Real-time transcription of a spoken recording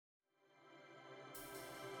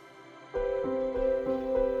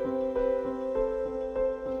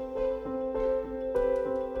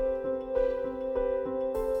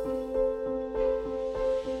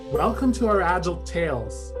Welcome to our Agile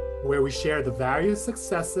Tales, where we share the various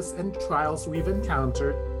successes and trials we've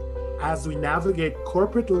encountered as we navigate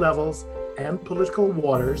corporate levels and political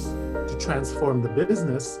waters to transform the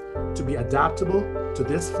business to be adaptable to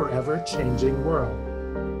this forever changing world.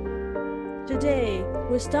 Today,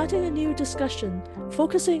 we're starting a new discussion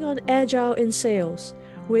focusing on Agile in sales.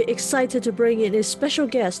 We're excited to bring in a special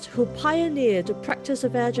guest who pioneered the practice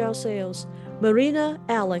of Agile sales, Marina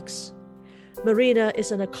Alex. Marina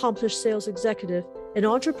is an accomplished sales executive, an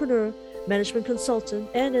entrepreneur, management consultant,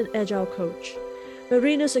 and an Agile coach.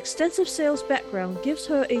 Marina's extensive sales background gives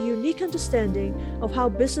her a unique understanding of how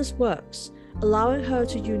business works, allowing her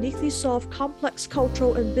to uniquely solve complex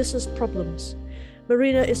cultural and business problems.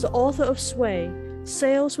 Marina is the author of Sway,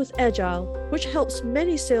 Sales with Agile, which helps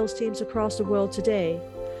many sales teams across the world today.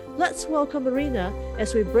 Let's welcome Marina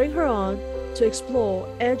as we bring her on to explore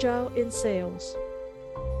Agile in sales.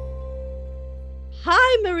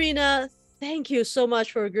 Hi, Marina. Thank you so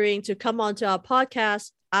much for agreeing to come on to our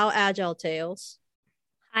podcast, Our Agile Tales.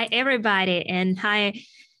 Hi, everybody. And hi,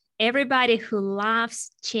 everybody who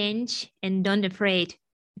loves change and don't afraid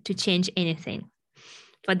to change anything.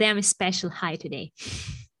 For them, a special hi today.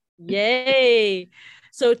 Yay.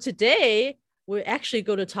 So today, we're actually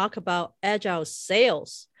going to talk about Agile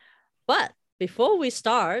sales. But before we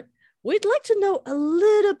start, we'd like to know a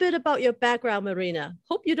little bit about your background, Marina.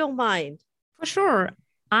 Hope you don't mind. For sure.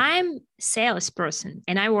 I'm a salesperson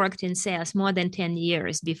and I worked in sales more than 10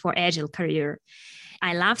 years before Agile career.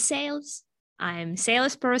 I love sales. I'm a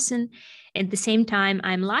salesperson. At the same time,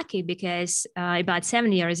 I'm lucky because about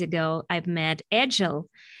 7 years ago, I've met Agile,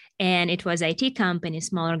 and it was IT company,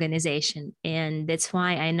 small organization. And that's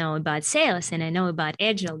why I know about sales and I know about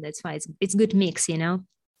Agile. That's why it's good mix, you know?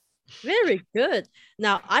 Very good.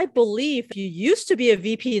 Now, I believe you used to be a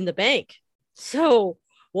VP in the bank. So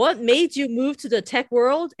what made you move to the tech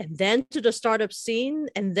world and then to the startup scene?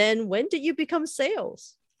 And then when did you become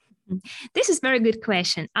sales? This is a very good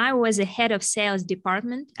question. I was a head of sales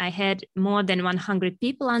department. I had more than 100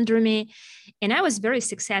 people under me, and I was very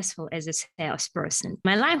successful as a salesperson.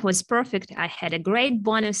 My life was perfect. I had a great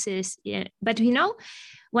bonuses, but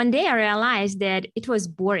one day I realized that it was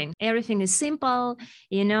boring. Everything is simple,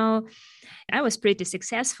 I was pretty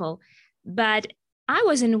successful, but I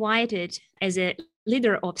was invited as a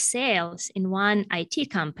leader of sales in one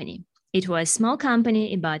IT company. It was a small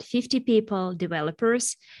company, about 50 people,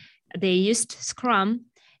 developers. They used Scrum.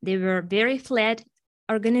 They were very flat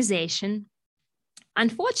organization.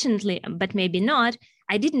 Unfortunately, but maybe not,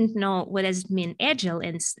 I didn't know what does it mean Agile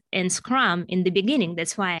and Scrum in the beginning.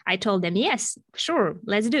 That's why I told them, yes, sure,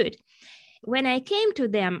 let's do it. When I came to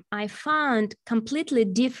them, I found completely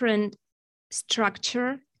different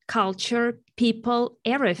structure, culture, people,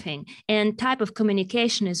 everything, and type of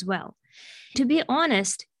communication as well. To be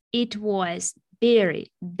honest, it was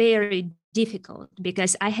very, very difficult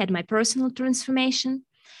because I had my personal transformation.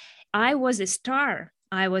 I was a star.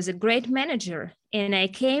 I was a great manager. And I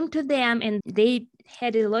came to them and they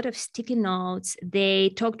had a lot of sticky notes. They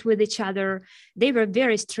talked with each other. They were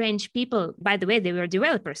very strange people. By the way, they were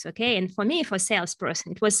developers, okay? And for me, for a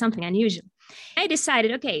salesperson, it was something unusual. I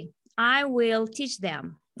decided, okay, I will teach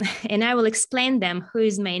them and I will explain them who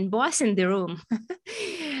is main boss in the room.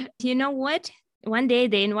 You know what? One day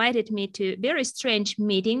they invited me to a very strange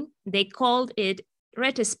meeting. They called it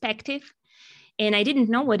retrospective. And I didn't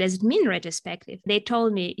know what does it mean retrospective. They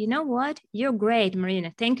told me, you know what? You're great,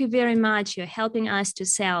 Marina. Thank you very much. You're helping us to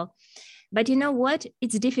sell. But you know what?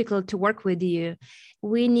 It's difficult to work with you.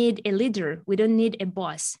 We need a leader. We don't need a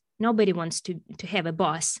boss. Nobody wants to have a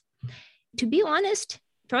boss. To be honest,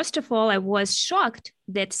 first of all, I was shocked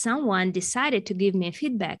that someone decided to give me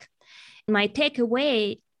feedback. My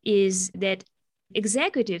takeaway is that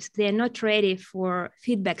executives, they're not ready for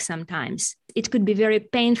feedback sometimes. It could be very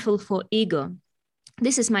painful for ego.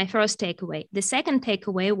 This is my first takeaway. The second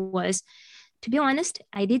takeaway was, to be honest,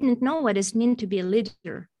 I didn't know what it meant to be a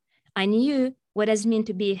leader. I knew what it meant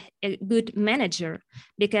to be a good manager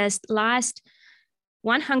because last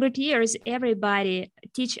 100 years, everybody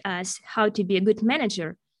teach us how to be a good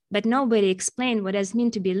manager, but nobody explained what it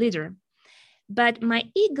meant to be a leader. But my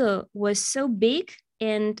ego was so big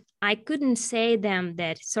and I couldn't say them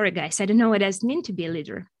that, sorry, guys, I don't know what it means to be a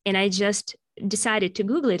leader. And I just decided to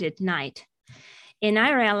Google it at night. And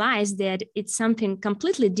I realized that it's something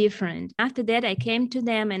completely different. After that, I came to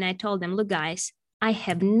them and I told them, look, guys, I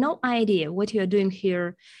have no idea what you're doing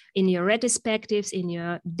here in your retrospectives, in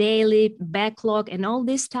your daily backlog and all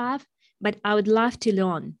this stuff, but I would love to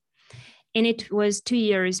learn. And it was 2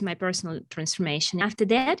 years, my personal transformation. After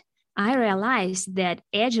that, I realized that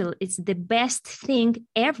Agile is the best thing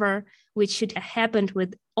ever which should happen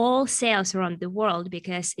with all sales around the world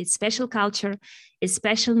because it's special culture, it's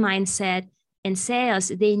special mindset, and sales,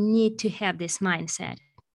 they need to have this mindset.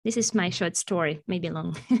 This is my short story, maybe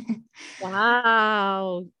long.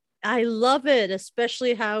 Wow. I love it,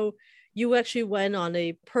 especially how you actually went on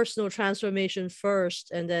a personal transformation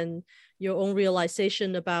first and then your own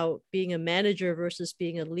realization about being a manager versus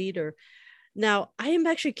being a leader. Now, I am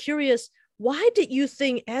actually curious, why did you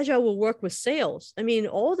think Agile will work with sales? I mean,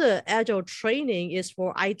 all the Agile training is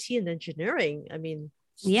for IT and engineering. I mean,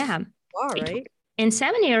 yeah. Right? And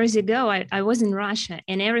 7 years ago, I was in Russia,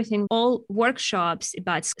 and everything, all workshops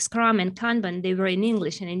about Scrum and Kanban, they were in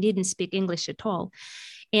English, and I didn't speak English at all.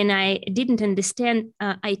 And I didn't understand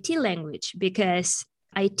IT language because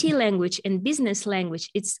IT language and business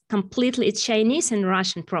language, it's Chinese and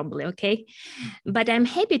Russian probably, okay? But I'm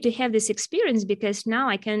happy to have this experience because now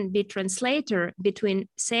I can be translator between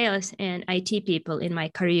sales and IT people in my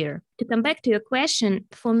career. To come back to your question,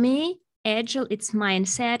 for me, Agile, it's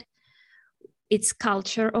mindset, it's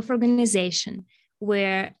culture of organization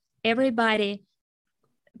where everybody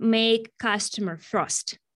make customer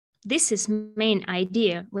first. This is main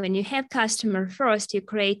idea. When you have customer first, you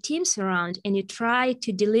create teams around and you try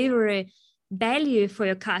to deliver value for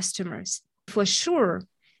your customers. For sure,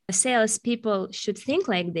 salespeople should think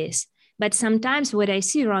like this. But sometimes what I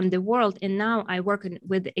see around the world, and now I work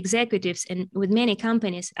with executives and with many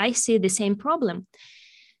companies, I see the same problem.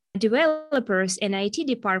 Developers and IT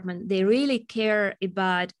department, they really care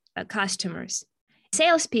about customers.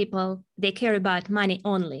 Salespeople, they care about money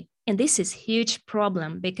only. And this is a huge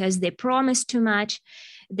problem because they promise too much.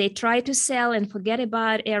 They try to sell and forget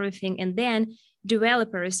about everything. And then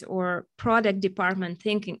developers or product department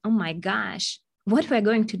thinking, oh my gosh, what we're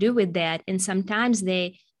going to do with that? And sometimes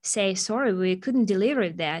they say, sorry, we couldn't deliver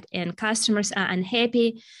that. And customers are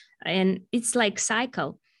unhappy. And it's like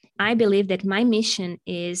cycle. I believe that my mission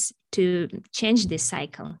is to change this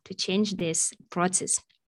cycle, to change this process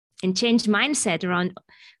and change mindset around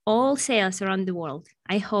all sales around the world.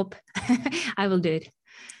 I hope I will do it.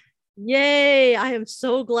 Yay. I am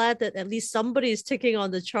so glad that at least somebody is taking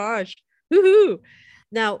on the charge. Woohoo.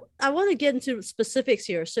 Now, I want to get into specifics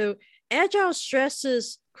here. So Agile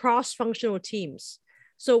stresses cross-functional teams.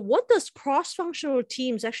 So what does cross-functional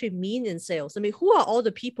teams actually mean in sales? I mean, who are all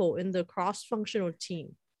the people in the cross-functional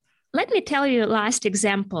team? Let me tell you last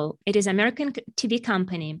example. It is American TV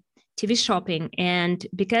company, TV shopping. And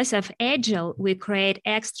because of Agile, we create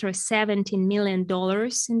extra $17 million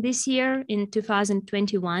in this year in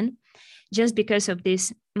 2021, just because of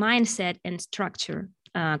this mindset and structure,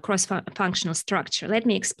 cross-functional structure. Let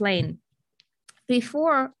me explain.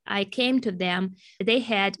 Before I came to them, they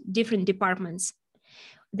had different departments.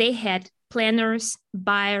 They had planners,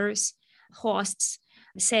 buyers, hosts,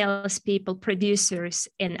 salespeople, producers,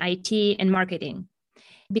 and IT and marketing.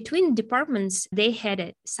 Between departments, they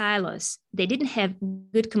had silos. They didn't have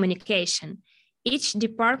good communication. Each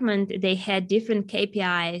department, they had different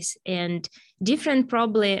KPIs and different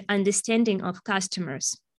probably understanding of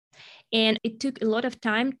customers. And it took a lot of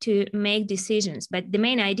time to make decisions. But the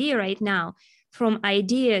main idea right now, from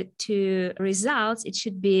idea to results, it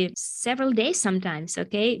should be several days sometimes,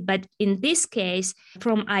 okay? But in this case,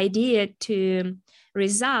 from idea to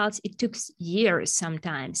results, it took years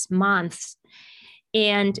sometimes, months.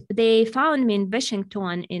 And they found me in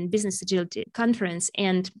Washington in Business Agility Conference,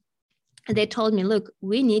 and they told me, look,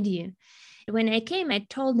 we need you. When I came, I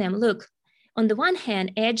told them, look, on the one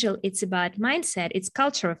hand, Agile, it's about mindset, it's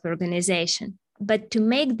culture of organization. But to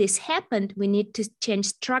make this happen, we need to change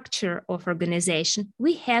structure of organization.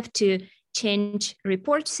 We have to change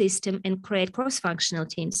report system and create cross-functional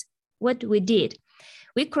teams. What we did,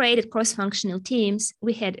 we created cross-functional teams.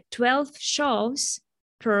 We had 12 shows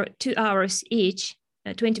per 2 hours each,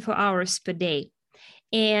 24 hours per day.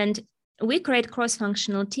 And we create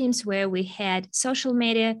cross-functional teams where we had social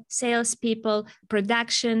media, salespeople,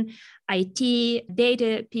 production, IT,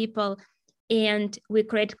 data people, and we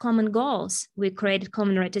create common goals. We created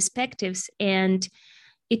common retrospectives, and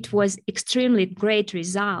it was extremely great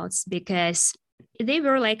results because they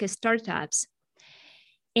were like startups.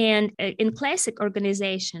 And in classic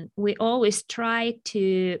organization, we always try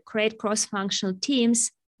to create cross-functional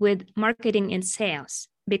teams with marketing and sales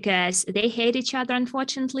because they hate each other,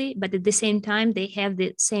 unfortunately, but at the same time, they have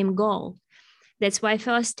the same goal. That's why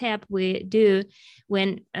first step we do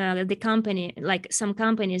when the company, like some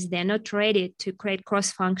companies, they're not ready to create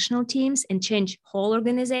cross-functional teams and change whole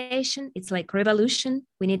organization. It's like revolution.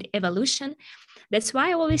 We need evolution. That's why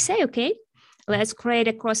I always say, okay, let's create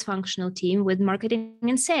a cross-functional team with marketing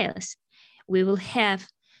and sales. We will have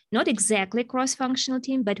not exactly cross-functional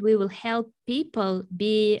team, but we will help people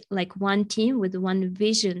be like one team with one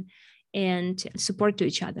vision and support to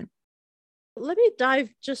each other. Let me dive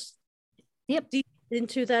just Yep. deep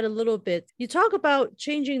into that a little bit. You talk about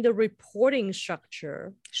changing the reporting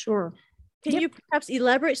structure. Sure. Can you perhaps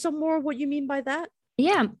elaborate some more what you mean by that?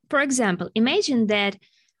 Yeah. For example, imagine that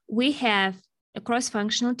we have a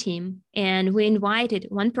cross-functional team and we invited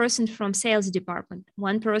one person from sales department,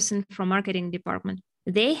 one person from marketing department.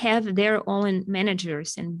 They have their own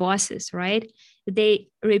managers and bosses, right? They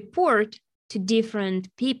report to different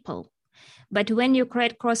people. But when you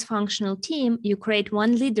create cross-functional team, you create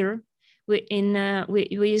one leader. We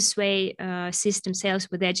use Sway system, sales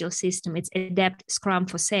with agile system. It's Adapt Scrum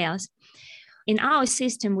for sales. In our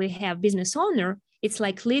system, we have business owner. It's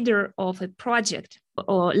like leader of a project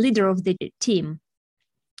or leader of the team.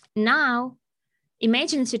 Now,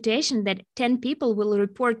 imagine a situation that 10 people will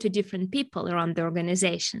report to different people around the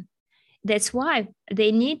organization. That's why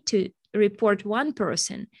they need to report one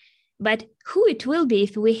person. But who it will be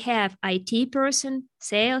if we have IT person,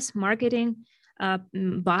 sales, marketing,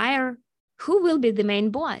 buyer, who will be the main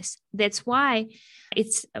boss? That's why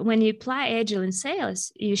it's when you apply agile in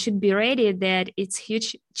sales, you should be ready that it's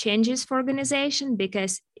huge changes for organization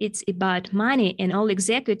because it's about money, and all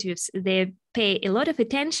executives, they pay a lot of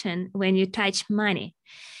attention when you touch money.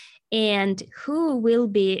 And who will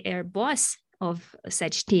be a boss of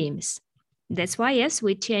such teams? That's why, yes,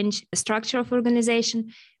 we change the structure of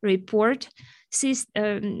organization, report,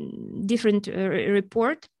 different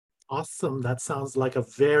report. Awesome. That sounds like a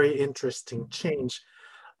very interesting change.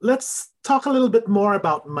 Let's talk a little bit more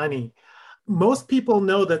about money. Most people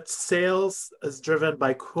know that sales is driven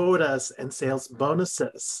by quotas and sales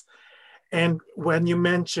bonuses. And when you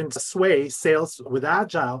mentioned Sway, sales with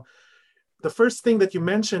Agile, the first thing that you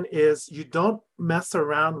mention is you don't mess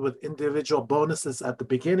around with individual bonuses at the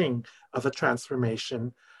beginning of a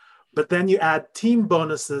transformation, but then you add team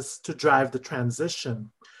bonuses to drive the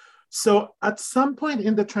transition. So at some point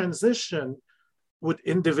in the transition, would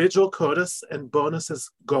individual quotas and bonuses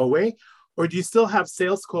go away, or do you still have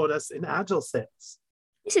sales quotas in Agile sales?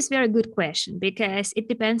 This is a very good question because it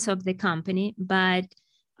depends on the company, but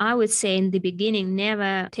I would say in the beginning,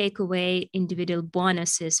 never take away individual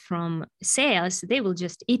bonuses from sales. They will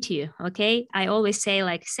just eat you, okay? I always say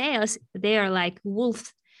like sales, they are like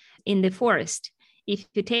wolves in the forest. If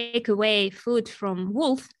you take away food from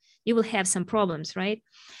wolf, you will have some problems, right?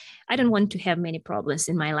 I don't want to have many problems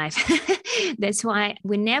in my life. That's why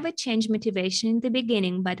we never change motivation in the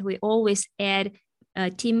beginning, but we always add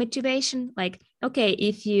team motivation. Like, okay,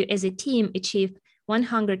 if you as a team achieve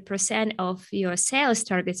 100% of your sales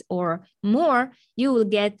targets or more, you will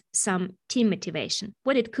get some team motivation.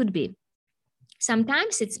 What it could be.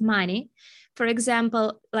 Sometimes it's money. For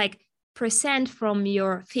example, like percent from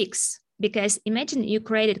your fix. Because imagine you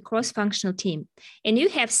created a cross-functional team and you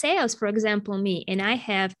have sales, for example, me, and I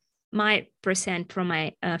have my percent from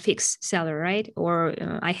my fixed salary, right? Or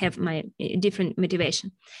I have my different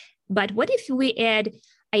motivation. But what if we add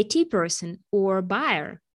IT person or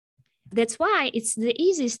buyer? That's why it's the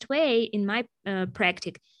easiest way in my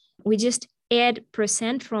practice. We just add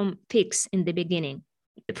percent from fix in the beginning.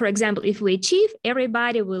 For example, if we achieve,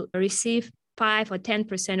 everybody will receive 5 or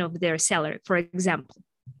 10% of their salary, for example,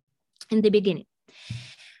 in the beginning.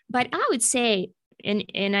 But I would say,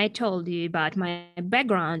 and I told you about my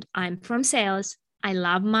background, I'm from sales. I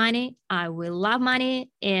love money. I will love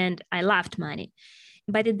money, and I loved money.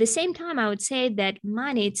 But at the same time, I would say that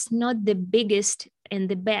money, it's not the biggest and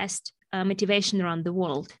the best motivation around the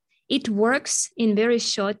world. It works in very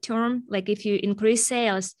short term, like if you increase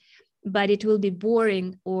sales, but it will be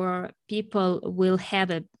boring or people will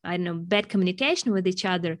have bad communication with each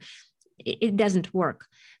other. It doesn't work.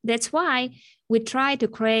 That's why we try to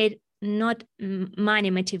create not money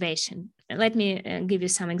motivation. Let me give you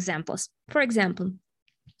some examples. For example,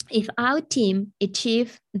 if our team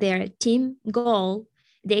achieve their team goal,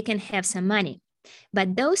 they can have some money,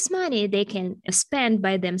 but those money they can spend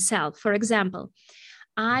by themselves. For example,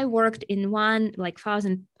 I worked in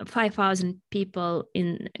 5,000 people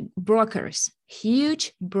in brokers,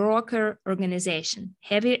 huge broker organization.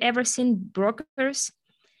 Have you ever seen brokers?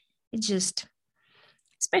 It's just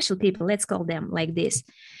special people, let's call them like this.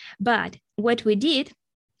 But what we did,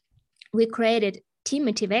 we created team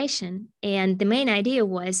motivation. And the main idea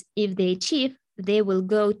was if they achieve, they will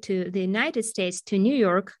go to the United States, to New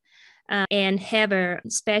York, and have a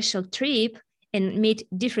special trip and meet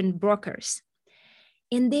different brokers.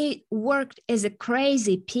 And they worked as a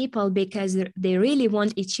crazy people because they really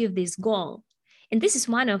want to achieve this goal. And this is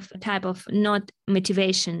one of type of not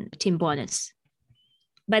motivation team bonus.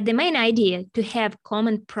 But the main idea to have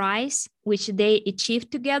common price, which they achieve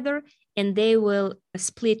together, and they will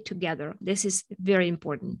split together. This is very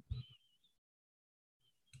important.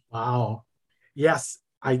 Wow. Yes,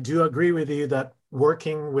 I do agree with you that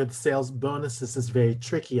working with sales bonuses is very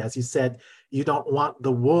tricky. As you said, you don't want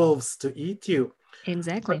the wolves to eat you.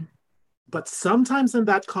 Exactly. But sometimes in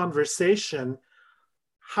that conversation,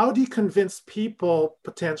 how do you convince people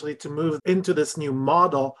potentially to move into this new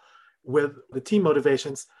model with the team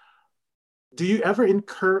motivations? Do you ever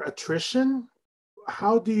incur attrition?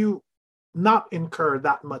 How do you not incur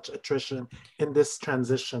that much attrition in this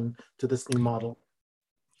transition to this new model?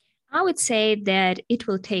 I would say that it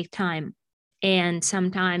will take time. And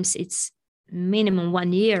sometimes it's minimum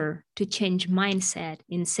 1 year to change mindset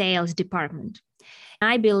in sales department.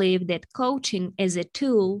 I believe that coaching as a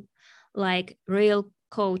tool, like real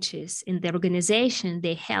coaches in the organization,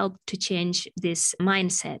 they help to change this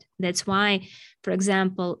mindset. That's why, for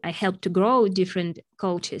example, I help to grow different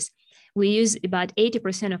coaches. We use about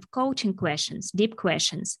 80% of coaching questions, deep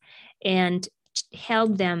questions, and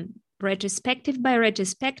help them retrospective by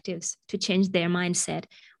retrospectives to change their mindset.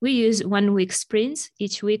 We use 1 week sprints.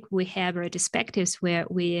 Each week we have retrospectives where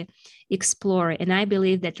we explore. And I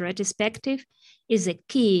believe that retrospective is a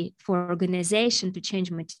key for organization to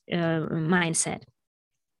change mindset.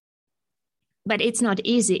 But it's not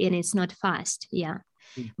easy and it's not fast. Yeah.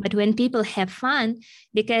 But when people have fun,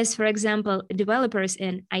 because for example, developers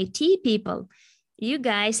and IT people, you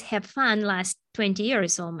guys have fun last 20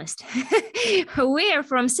 years almost. We're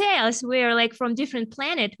from sales, we're like from different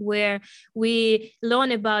planet where we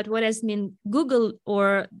learn about what does mean Google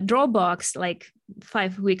or Dropbox like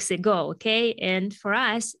 5 weeks ago, okay? And for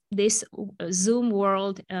us, this Zoom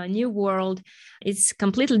world, new world, it's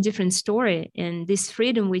completely different story. And this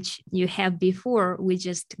freedom which you have before, we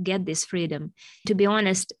just get this freedom. To be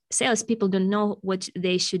honest, salespeople don't know what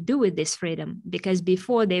they should do with this freedom because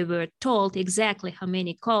before they were told exactly how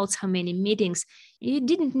many calls, how many meetings. You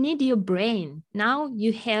didn't need your brain. Now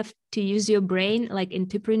you have to use your brain like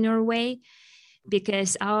entrepreneur way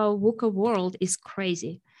because our VUCA world is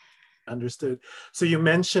crazy. Understood. So you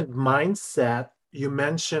mentioned mindset, you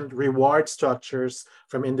mentioned reward structures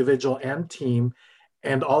from individual and team,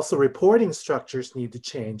 and also reporting structures need to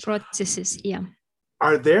change. Processes, yeah.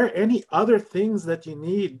 Are there any other things that you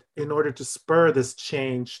need in order to spur this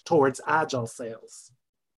change towards agile sales?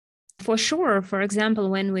 For sure. For example,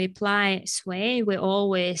 when we apply Sway, we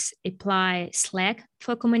always apply Slack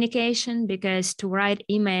for communication because to write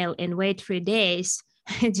email and wait 3 days,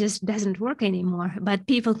 it just doesn't work anymore. But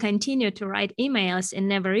people continue to write emails and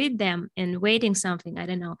never read them and waiting something. I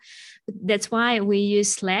don't know. That's why we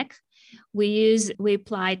use Slack. We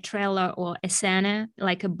apply Trello or Asana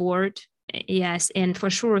like a board. Yes, and for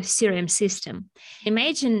sure, CRM system.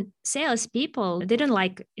 Imagine salespeople, they don't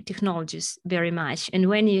like technologies very much. And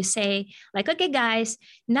when you say, like, okay, guys,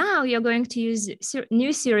 now you're going to use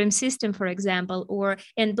new CRM system, for example,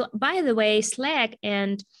 and by the way, Slack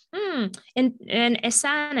and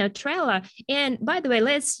Asana, Trello, and by the way,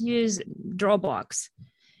 let's use Dropbox.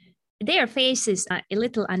 Their faces are a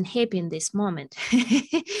little unhappy in this moment,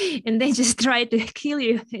 and they just try to kill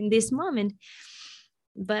you in this moment.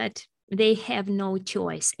 But they have no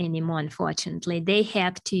choice anymore, unfortunately. They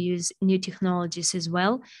have to use new technologies as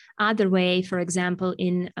well. Other way, for example,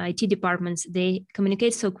 in IT departments, they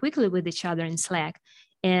communicate so quickly with each other in Slack.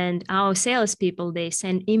 And our salespeople, they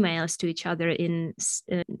send emails to each other in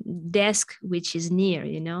desk, which is near,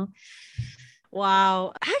 you know.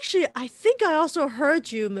 Wow. Actually, I think I also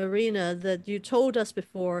heard you, Marina, that you told us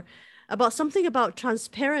before about something about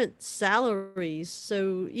transparent salaries.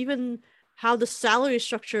 So even how the salary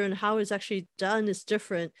structure and how it's actually done is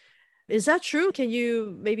different. Is that true? Can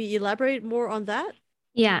you maybe elaborate more on that?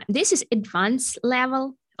 Yeah, this is advanced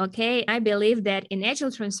level. Okay, I believe that in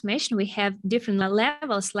agile transformation, we have different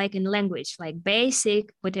levels, like in language, like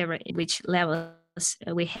basic, whatever, which levels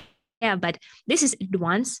we have, but this is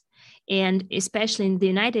advanced. And especially in the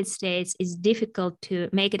United States, it's difficult to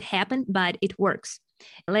make it happen, but it works.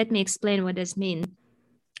 Let me explain what this means.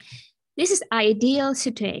 This is ideal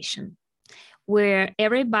situation where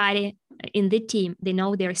everybody in the team, they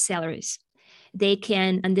know their salaries. They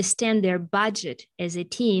can understand their budget as a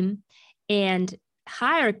team and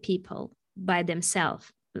hire people by themselves.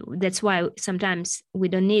 That's why sometimes we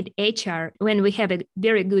don't need HR. When we have a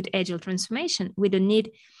very good agile transformation, we don't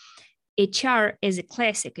need HR as a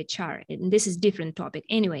classic HR. And this is a different topic.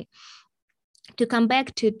 Anyway, to come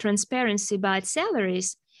back to transparency about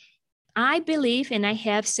salaries, I believe, and I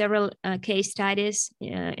have several case studies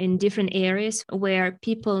in different areas where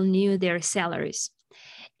people knew their salaries.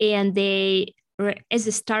 And they, as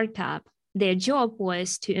a startup, Their job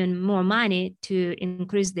was to earn more money to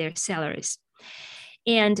increase their salaries.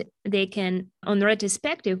 And they can, on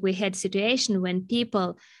retrospective, we had situation when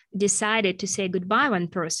people decided to say goodbye one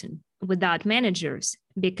person without managers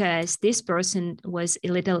because this person was a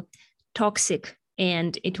little toxic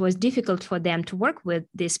and it was difficult for them to work with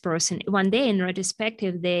this person. One day in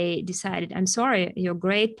retrospective, they decided, I'm sorry, you're a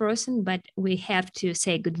great person, but we have to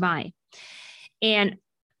say goodbye. And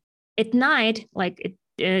at night, like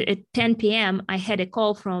at 10 p.m., I had a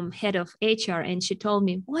call from head of HR and she told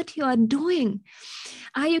me, what you are doing?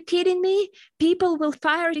 Are you kidding me? People will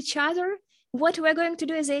fire each other. What we're going to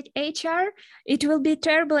do as HR, it will be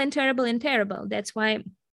terrible and terrible and terrible. That's why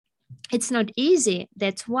it's not easy.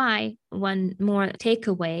 That's why one more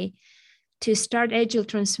takeaway to start agile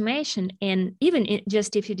transformation, and even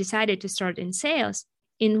just if you decided to start in sales,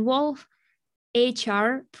 involve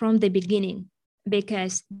HR from the beginning,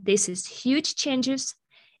 because this is huge changes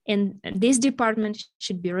and this department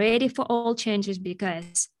should be ready for all changes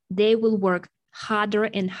because they will work harder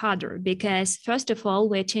and harder because first of all,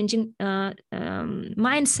 we're changing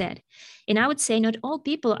mindset. And I would say not all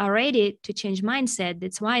people are ready to change mindset.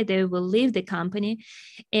 That's why they will leave the company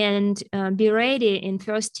and be ready in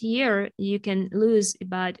first year, you can lose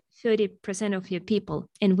about 30% of your people.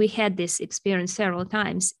 And we had this experience several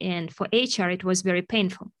times. And for HR, it was very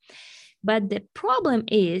painful. But the problem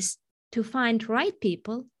is to find right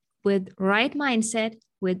people with right mindset,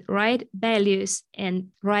 with right values and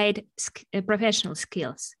right professional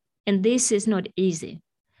skills. And this is not easy.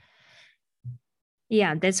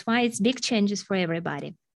 Yeah, that's why it's big changes for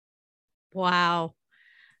everybody. Wow.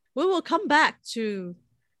 We will come back to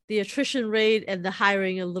the attrition rate and the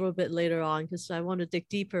hiring a little bit later on because I want to dig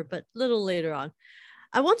deeper, but a little later on.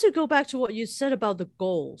 I want to go back to what you said about the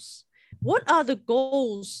goals. What are the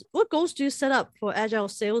goals? What goals do you set up for Agile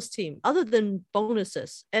sales team other than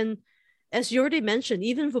bonuses? And as you already mentioned,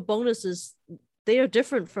 even for bonuses, they are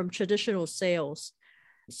different from traditional sales.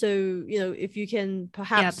 So, if you can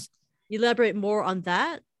perhaps elaborate more on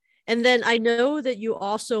that. And then I know that you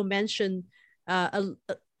also mentioned a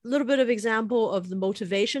little bit of example of the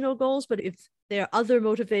motivational goals, but if there are other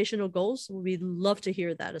motivational goals, we'd love to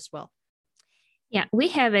hear that as well. Yeah, we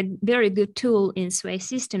have a very good tool in Sway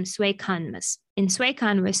system, Sway Canvas. In Sway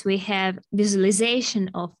Canvas, we have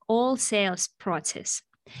visualization of all sales process.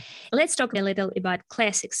 Let's talk a little about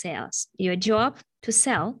classic sales. Your job to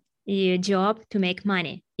sell, your job to make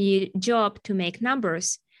money, your job to make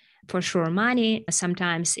numbers, for sure money.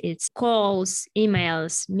 Sometimes it's calls,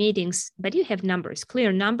 emails, meetings, but you have numbers,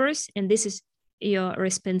 clear numbers, and this is your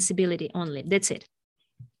responsibility only. That's it.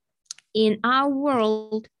 In our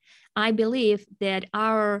world, I believe that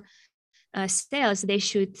our sales, they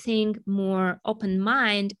should think more open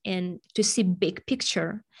mind and to see big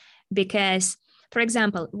picture because, for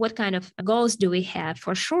example, what kind of goals do we have?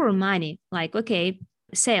 For sure, money, like, okay,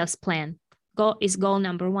 sales plan is goal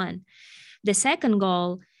number one. The second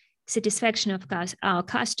goal, satisfaction of our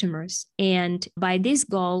customers. And by this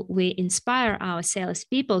goal, we inspire our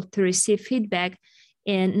salespeople to receive feedback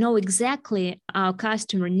and know exactly our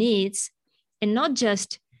customer needs and not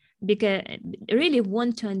just because really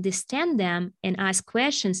want to understand them and ask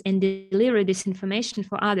questions and deliver this information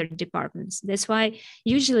for other departments. That's why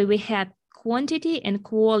usually we have quantity and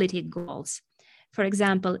quality goals. For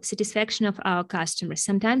example, satisfaction of our customers.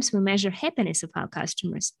 Sometimes we measure happiness of our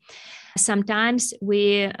customers. Sometimes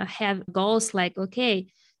we have goals like,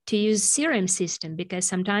 okay, to use CRM system because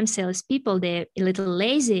sometimes salespeople, they're a little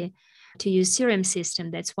lazy to use CRM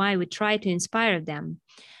system. That's why we try to inspire them.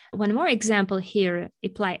 One more example here,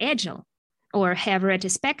 apply Agile or have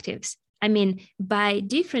retrospectives. I mean, by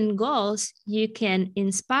different goals, you can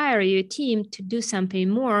inspire your team to do something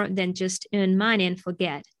more than just earn money and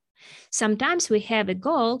forget. Sometimes we have a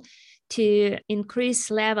goal to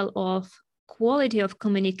increase level of quality of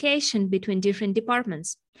communication between different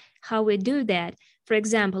departments. How we do that? For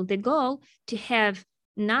example, the goal to have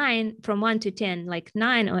 9 from 1 to 10, like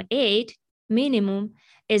 9 or 8 minimum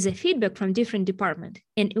as a feedback from different department.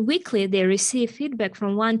 And weekly, they receive feedback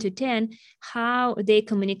from 1 to 10, how they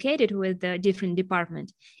communicated with the different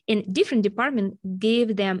department. And different department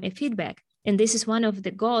give them a feedback. And this is one of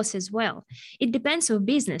the goals as well. It depends on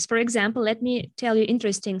business. For example, let me tell you an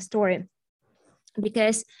interesting story.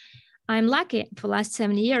 Because I'm lucky for the last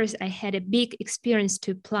 7 years, I had a big experience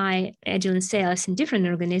to apply Agile in sales in different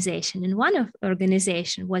organizations. And one of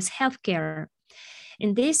organization was healthcare.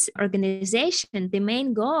 In this organization, the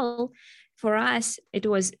main goal for us, it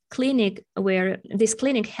was clinic where this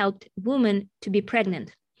clinic helped women to be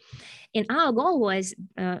pregnant. And our goal was,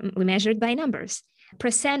 we measured by numbers,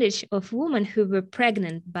 percentage of women who were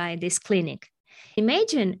pregnant by this clinic.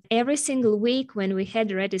 Imagine every single week when we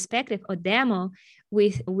had a retrospective or demo,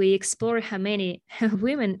 we explore how many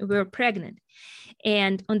women were pregnant.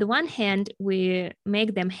 And on the one hand, we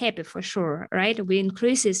make them happy for sure, right? We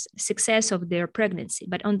increase the success of their pregnancy.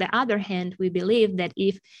 But on the other hand, we believe that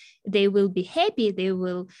if they will be happy, they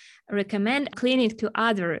will recommend clinic to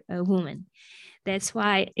other women. That's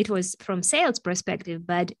why it was from sales perspective,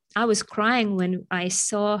 but I was crying when I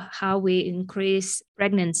saw how we increase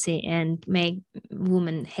pregnancy and make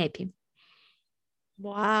women happy.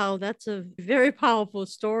 Wow, that's a very powerful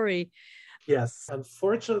story. Yes,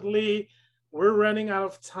 unfortunately, we're running out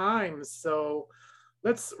of time. So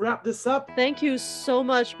let's wrap this up. Thank you so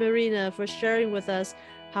much, Marina, for sharing with us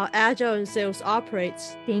how Agile in Sales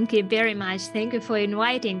operates. Thank you very much. Thank you for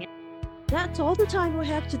inviting. That's all the time we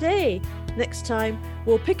have today. Next time,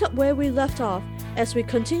 we'll pick up where we left off as we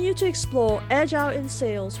continue to explore Agile in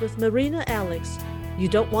Sales with Marina Alex. You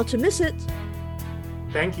don't want to miss it.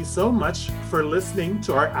 Thank you so much for listening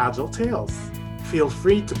to our Agile Tales. Feel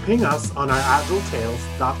free to ping us on our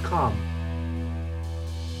agiletales.com.